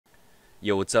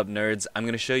Yo, what's up, nerds? I'm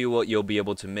going to show you what you'll be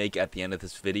able to make at the end of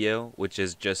this video, which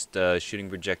is just shooting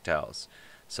projectiles.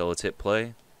 So let's hit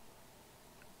play.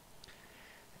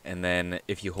 And then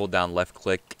if you hold down left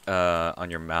click on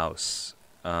your mouse,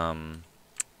 then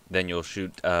you'll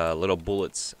shoot little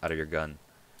bullets out of your gun.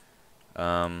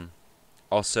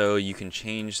 Also, you can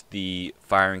change the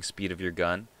firing speed of your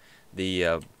gun,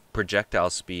 the projectile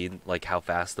speed, like how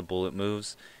fast the bullet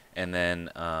moves, and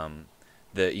then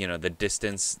the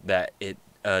distance that it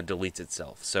deletes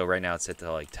itself. So right now it's set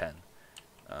to like 10.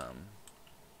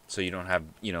 So you don't have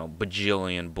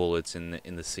bajillion bullets in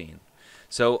the scene.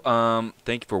 So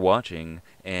thank you for watching,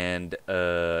 and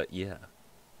yeah.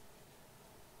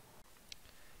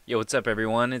 Yo, what's up,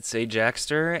 everyone? It's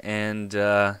Ajaxter, and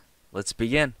let's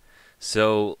begin.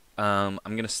 So I'm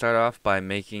gonna start off by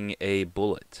making a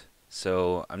bullet.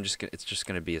 So it's just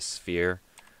gonna be a sphere.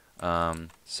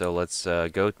 So let's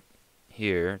go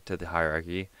here to the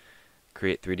hierarchy,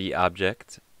 create 3D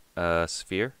object,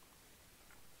 sphere,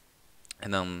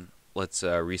 and then let's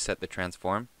reset the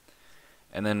transform,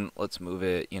 and then let's move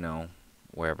it,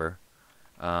 wherever.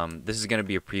 This is going to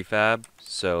be a prefab,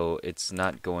 so it's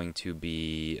not going to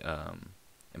be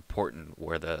important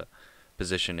where the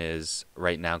position is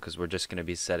right now, because we're just going to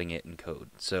be setting it in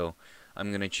code. So I'm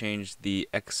going to change the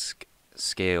X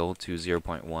scale to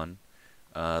 0.1,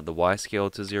 the Y scale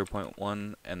to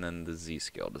 0.1, and then the Z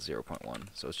scale to 0.1.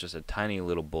 So it's just a tiny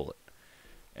little bullet.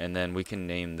 And then we can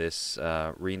name this,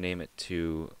 rename it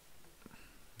to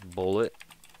bullet,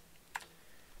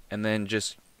 and then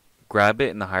just grab it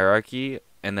in the hierarchy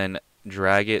and then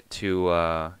drag it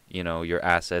to your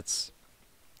assets,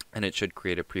 and it should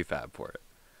create a prefab for it.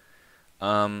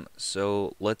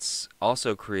 So let's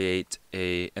also create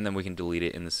and then we can delete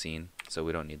it in the scene, so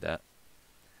we don't need that.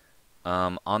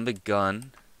 On the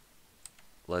gun,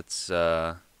 let's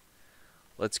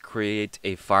create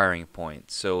a firing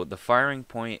point. So the firing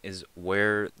point is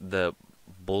where the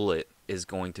bullet is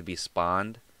going to be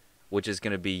spawned, which is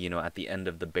going to be at the end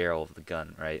of the barrel of the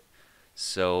gun, right?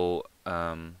 So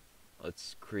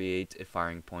let's create a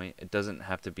firing point. It doesn't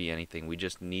have to be anything, we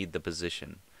just need the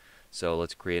position. So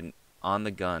let's create on the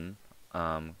gun,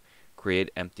 create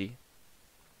empty,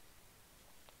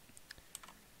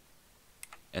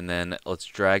 and then let's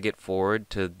drag it forward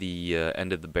to the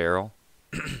end of the barrel.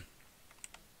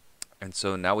 And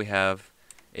so now we have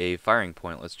a firing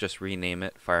point. Let's just rename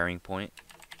it firing point.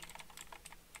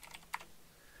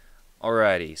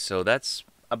 Alrighty, so that's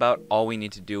about all we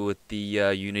need to do with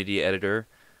the Unity editor.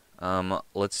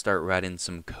 Let's start writing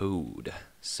some code.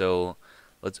 So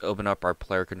let's open up our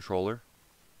player controller,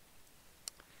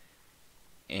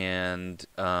 and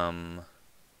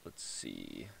let's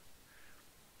see.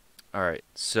 Alright,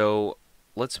 so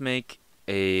let's make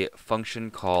a function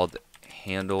called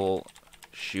handle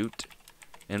shoot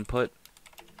input,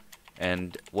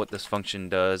 and what this function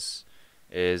does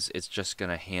is it's just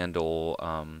gonna handle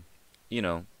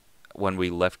when we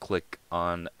left click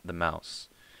on the mouse.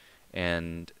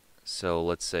 And so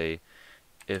let's say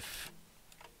if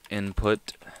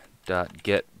input dot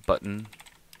get button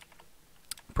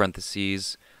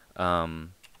parentheses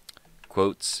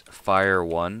quotes fire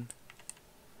 1.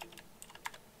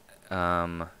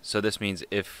 So this means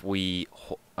if we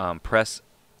press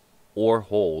or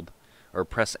hold, or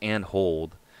press and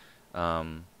hold,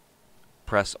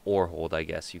 press or hold, I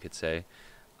guess you could say,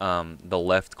 the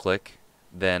left click,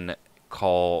 then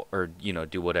call or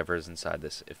do whatever is inside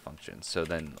this if function. So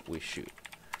then we shoot.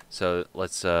 So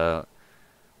let's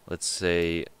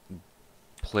say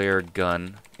player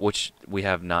gun, which we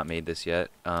have not made this yet,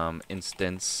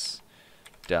 instance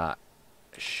dot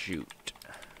shoot.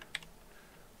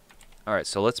 Alright,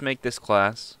 so let's make this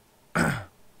class. Let's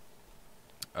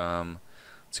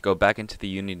go back into the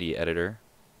Unity editor.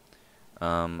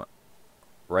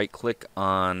 Right click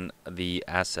on the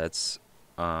assets,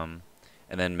 and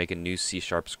then make a new C#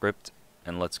 script,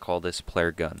 and let's call this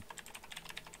player gun.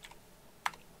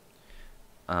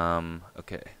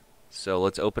 Okay, so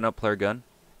let's open up player gun,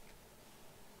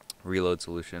 reload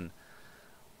solution,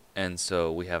 and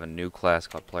so we have a new class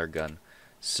called player gun.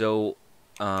 So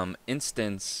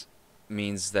instance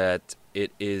means that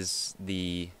it is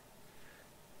an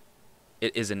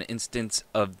instance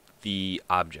of the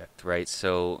object, right?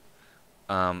 So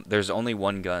there's only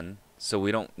one gun, so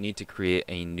we don't need to create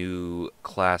a new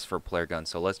class for player gun.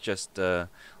 So let's just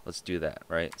let's do that,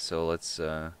 right? So let's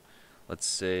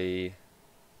say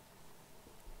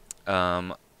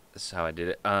this is how I did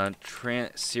it.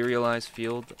 Serialize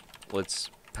field. Let's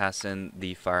pass in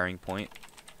the firing point,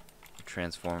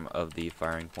 transform of the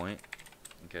firing point.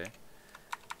 Okay.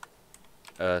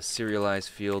 Serialize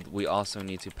field. We also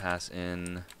need to pass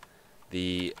in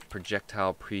the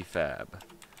projectile prefab.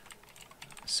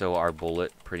 So our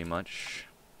bullet, pretty much.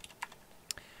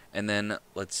 And then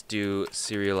let's do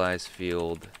serialize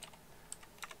field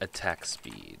attack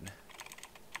speed.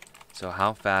 So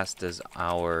how fast does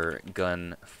our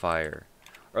gun fire?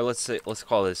 Or let's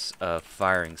call this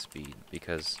firing speed,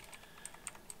 because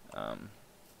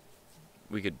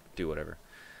we could do whatever.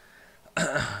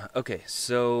 Okay,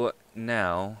 so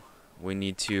now we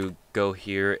need to go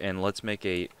here and let's make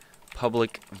a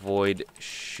public void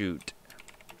shoot.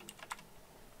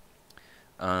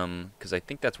 Because I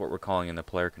think that's what we're calling in the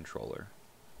player controller.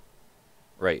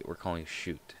 Right, we're calling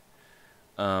shoot.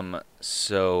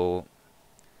 So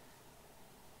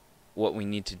what we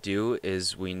need to do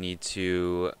is we need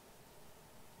to,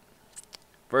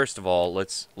 first of all,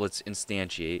 let's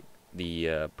instantiate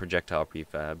the projectile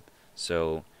prefab.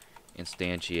 So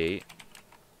instantiate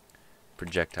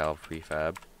projectile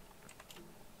prefab,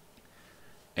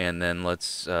 and then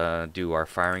let's do our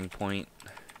firing point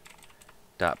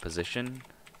dot position,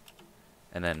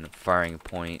 and then firing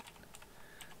point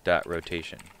dot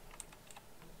rotation.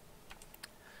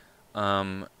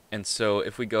 And so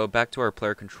if we go back to our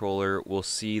player controller, we'll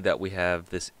see that we have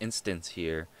this instance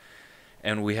here,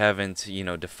 and we haven't,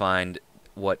 defined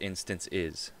what instance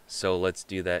is. So let's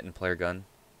do that in player gun,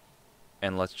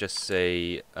 and let's just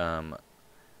say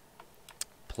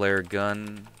player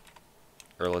gun,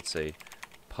 or let's say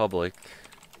public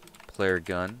player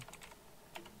gun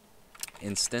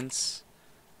instance,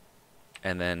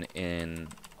 and then in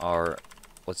our,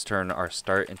 let's turn our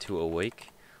start into awake.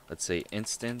 Let's say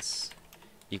instance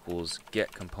equals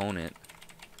get component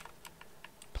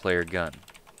player gun.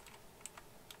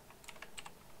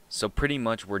 So pretty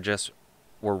much we're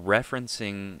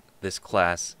referencing this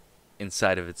class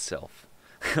inside of itself.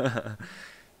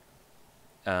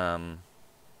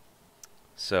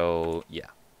 So yeah,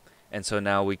 and so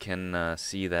now we can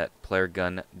see that player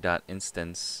gun dot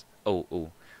instance.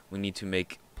 We need to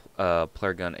make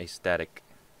player gun a static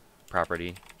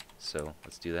property. So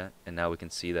let's do that, and now we can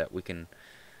see that we can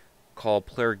call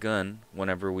player gun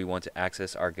whenever we want to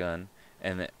access our gun,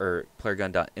 and or player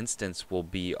gun dot instance will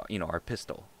be our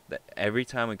pistol. That every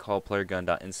time we call player gun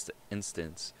dot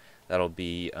instance, that'll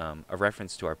be a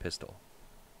reference to our pistol,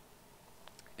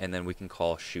 and then we can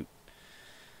call shoot.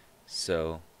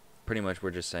 So pretty much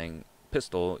we're just saying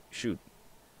pistol shoot.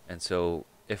 And so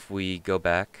if we go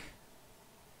back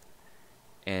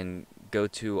and go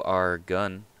to our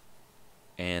gun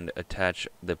and attach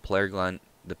the player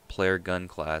gun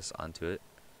class onto it,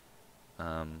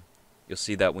 you'll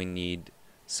see that we need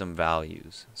some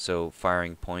values. So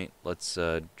firing point, let's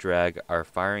drag our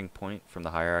firing point from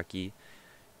the hierarchy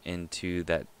into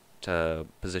that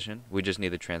position. We just need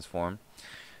the transform,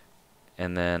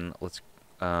 and then let's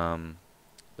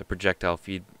the projectile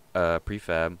feed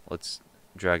prefab, let's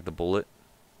drag the bullet,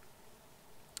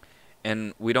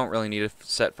 and we don't really need to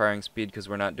set firing speed because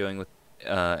we're not doing with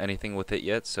anything with it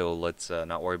yet, so let's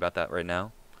not worry about that right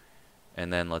now.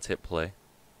 And then let's hit play.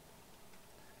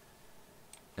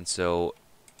 And so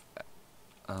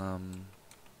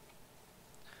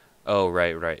oh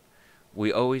right,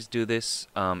 we always do this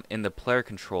in the player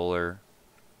controller.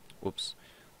 Whoops.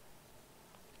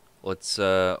 Let's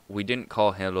we didn't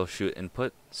call handle shoot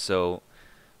input, so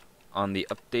on the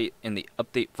update, in the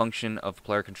update function of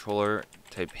player controller,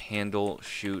 type handle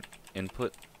shoot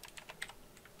input,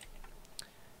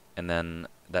 and then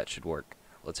that should work.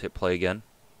 Let's hit play again,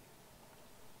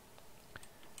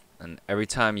 and every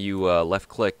time you left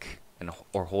click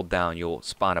or hold down, you'll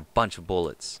spawn a bunch of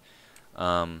bullets.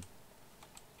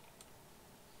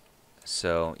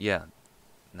 So yeah,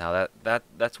 now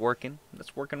that's working.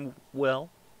 That's working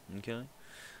well. Okay.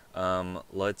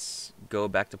 Let's go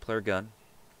back to player gun,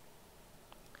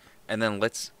 and then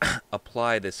let's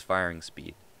apply this firing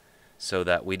speed so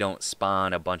that we don't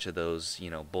spawn a bunch of those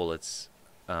bullets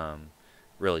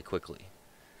really quickly.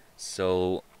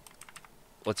 So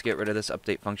let's get rid of this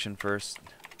update function first,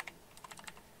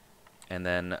 and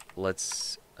then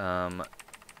let's let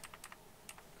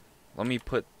me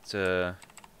put or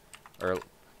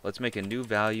let's make a new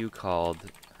value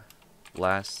called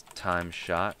last time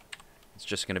shot. It's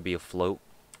just going to be a float,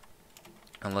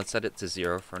 and let's set it to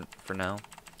 0 for now.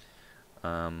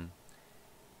 And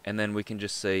then we can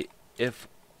just say if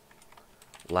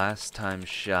last time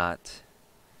shot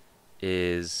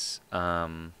is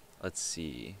let's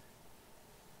see,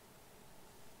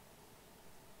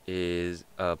 is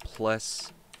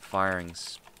plus firing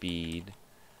speed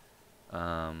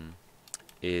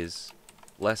is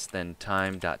less than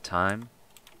time,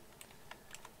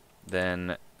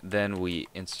 then we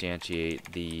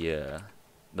instantiate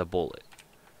the bullet.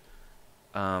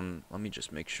 let me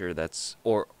just make sure that's,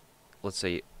 or let's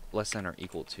say less than or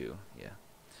equal to, yeah.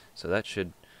 So that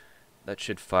should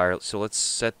fire. So let's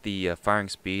set the firing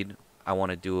speed. I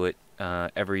want to do it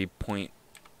every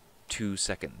 0.2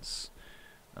 seconds.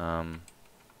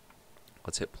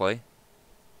 Let's hit play.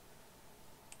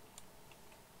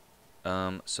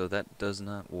 So that does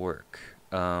not work.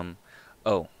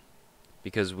 Oh,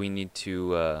 because we need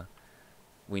to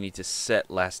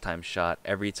set last time shot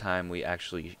every time we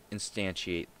actually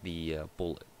instantiate the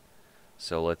bullet.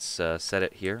 So let's set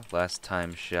it here. Last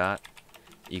time shot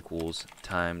equals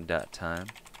time.time.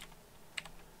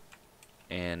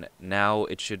 And now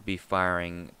it should be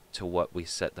firing to what we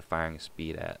set the firing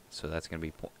speed at. So that's going to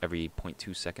be every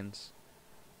 0.2 seconds.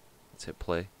 Let's hit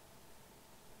play.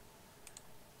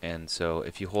 And so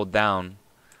if you hold down,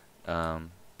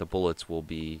 the bullets will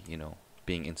be,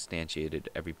 being instantiated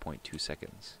every 0.2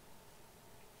 seconds.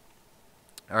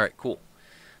 Alright, cool.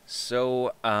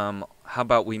 So, how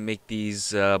about we make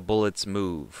these bullets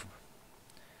move?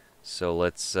 So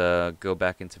let's go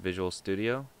back into Visual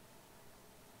Studio.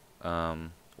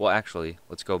 Well, actually,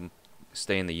 let's go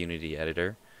stay in the Unity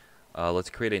editor. Let's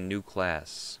create a new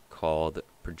class called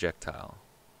Projectile.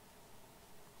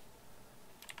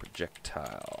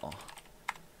 Projectile.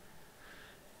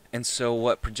 And so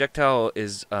what projectile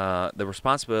is, the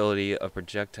responsibility of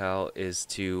projectile is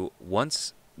to,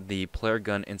 once the player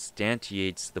gun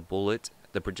instantiates the bullet,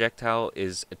 the projectile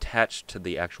is attached to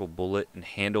the actual bullet and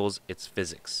handles its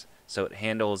physics. So it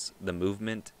handles the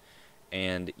movement,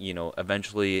 and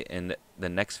eventually in the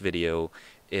next video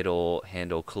it'll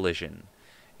handle collision.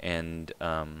 And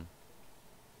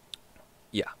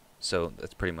yeah, so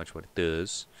that's pretty much what it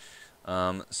does.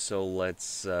 So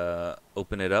let's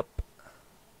open it up,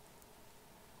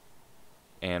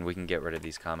 and we can get rid of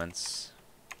these comments.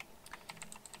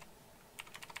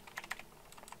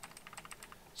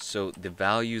 So the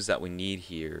values that we need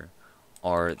here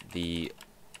are the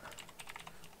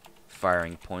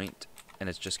firing point, and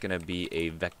it's just gonna be a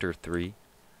vector 3.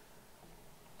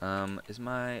 Is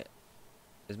my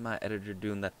editor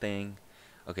doing that thing?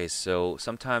 Okay, so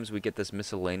sometimes we get this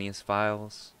miscellaneous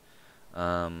files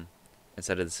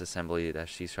instead of this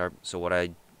assembly-c#. So what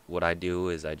I do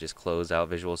is I just close out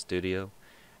Visual Studio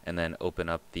and then open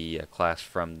up the class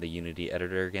from the Unity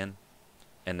editor again,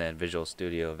 and then Visual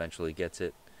Studio eventually gets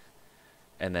it,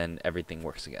 and then everything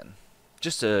works again.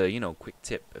 Just a quick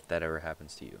tip if that ever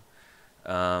happens to you.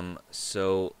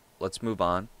 So let's move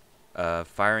on.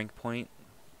 Firing point,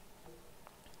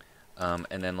 and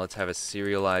then let's have a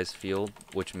serialized field,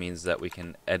 which means that we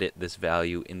can edit this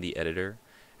value in the editor.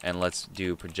 And let's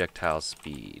do projectile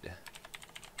speed.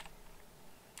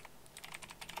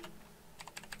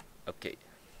 Okay.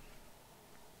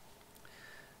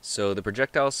 So the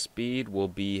projectile speed will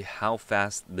be how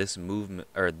fast this movement,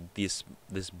 or this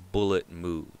bullet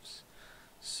moves.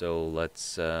 So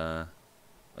let's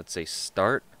say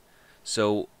start.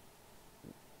 So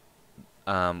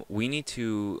we need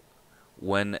to,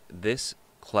 when this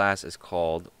class is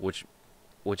called, which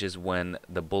is when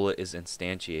the bullet is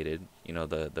instantiated,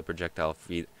 the projectile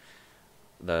feed,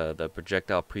 the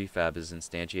projectile prefab is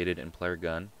instantiated in player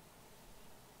gun.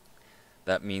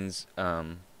 That means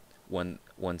when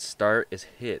start is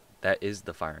hit, that is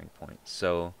the firing point.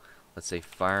 So let's say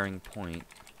firing point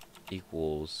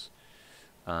equals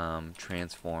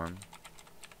transform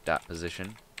dot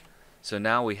position. So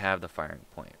now we have the firing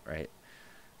point, right,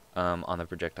 on the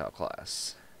projectile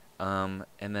class. And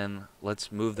then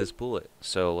let's move this bullet.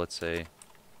 So let's say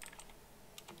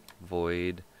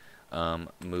void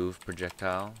move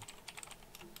projectile,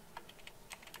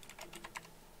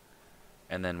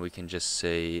 and then we can just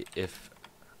say if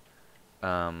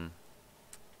well,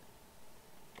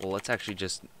 let's actually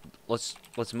just let's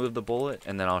move the bullet,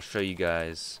 and then I'll show you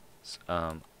guys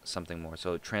something more.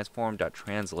 So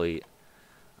transform.translate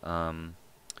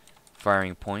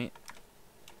firing point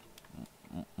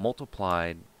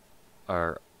multiplied,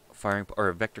 or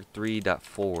vector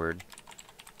 3.forward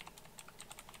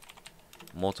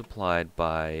multiplied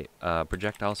by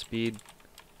projectile speed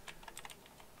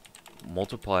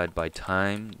multiplied by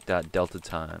time.delta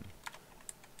time.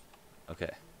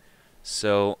 Okay,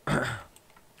 so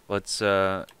let's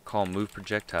call move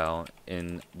projectile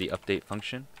in the update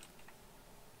function,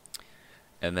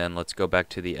 and then let's go back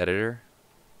to the editor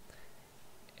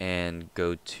and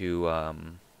go to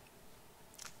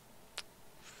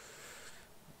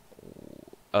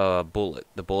the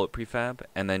bullet prefab,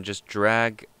 and then just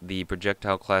drag the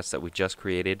projectile class that we just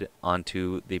created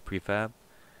onto the prefab,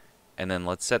 and then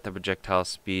let's set the projectile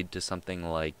speed to something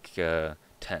like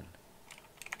 10.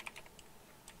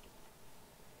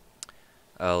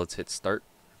 Let's hit start.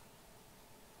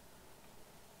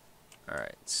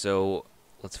 Alright, so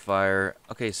let's fire.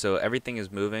 Okay, so everything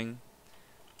is moving,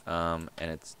 and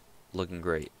it's looking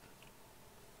great.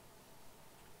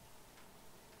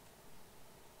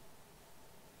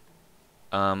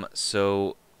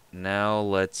 So now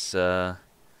let's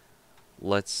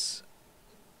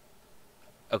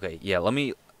okay, yeah, let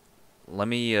me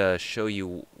show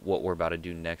you what we're about to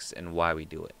do next and why we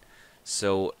do it.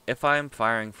 So if I'm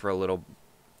firing for a little,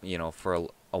 for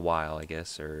a while, I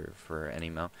guess, or for any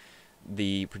amount,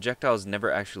 the projectiles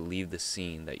never actually leave the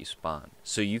scene that you spawn.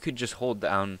 So you could just hold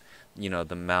down,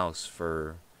 the mouse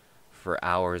for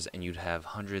hours, and you'd have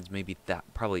hundreds, maybe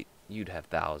probably you'd have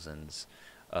thousands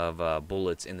of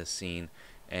bullets in the scene,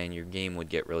 and your game would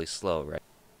get really slow, right?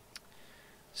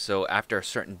 So after a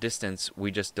certain distance,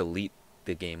 we just delete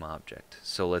the game object.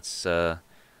 So let's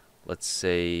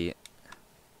say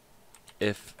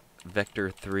if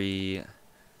vector3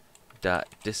 dot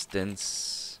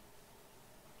distance.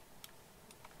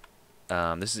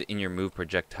 This is in your move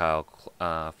projectile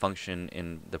function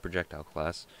in the projectile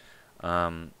class.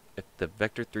 If the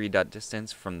vector3 dot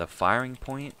distance from the firing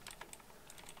point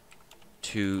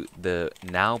to the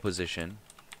now position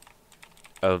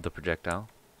of the projectile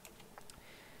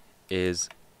is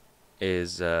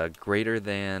greater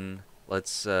than,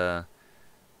 let's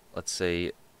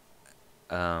say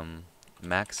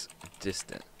max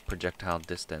distance projectile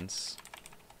distance,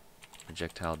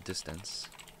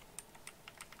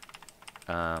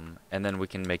 and then we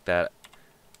can make that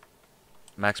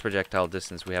max projectile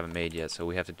distance. We haven't made yet, so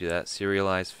we have to do that.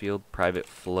 Serialize field private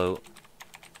float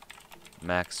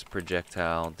max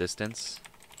projectile distance.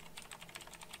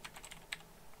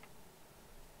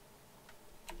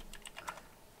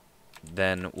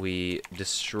 Then we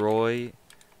destroy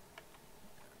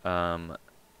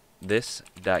this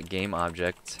game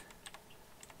object.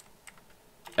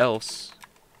 Else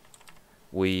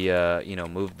we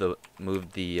move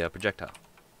the projectile.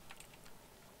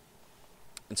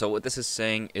 And so what this is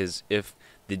saying is, if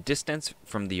the distance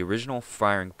from the original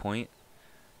firing point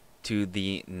to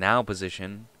the now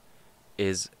position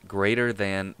is greater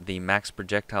than the max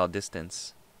projectile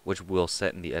distance, which we'll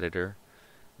set in the editor,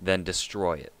 then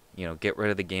destroy it. Get rid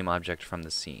of the game object from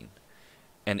the scene.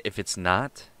 And if it's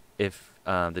not, if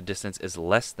the distance is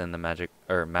less than the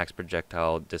max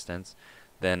projectile distance,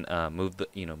 then move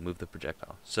the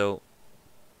projectile. So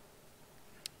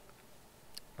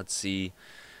let's see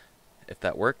if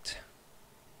that worked.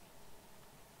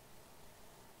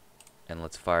 And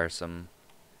let's fire some.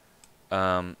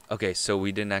 Okay, so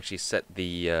we didn't actually set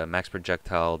the max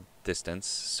projectile distance,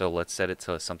 so let's set it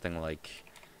to something like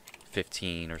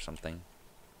 15 or something.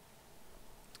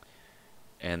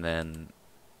 And then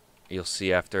you'll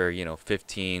see after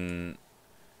 15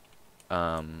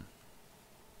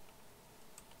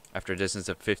 after a distance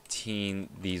of 15,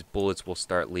 these bullets will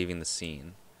start leaving the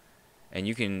scene. And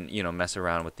you can mess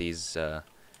around with these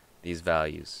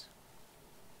values.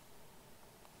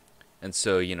 And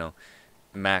so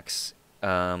max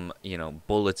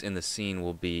bullets in the scene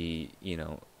will be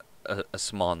a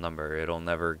small number. It'll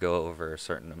never go over a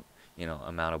certain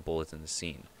amount of bullets in the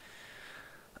scene.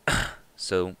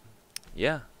 So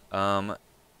yeah,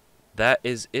 that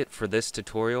is it for this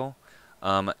tutorial.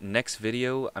 Next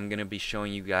video, I'm going to be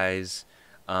showing you guys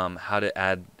how to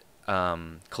add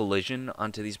collision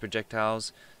onto these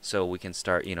projectiles, so we can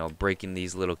start breaking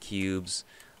these little cubes,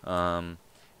 and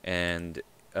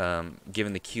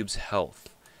giving the cubes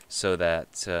health, so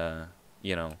that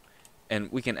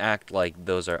and we can act like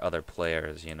those are other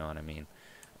players, you know what I mean.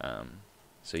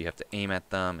 So you have to aim at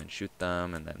them and shoot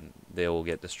them, and then they will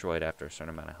get destroyed after a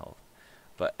certain amount of health.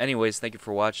 But anyways, thank you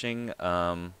for watching.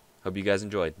 Hope you guys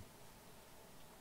enjoyed.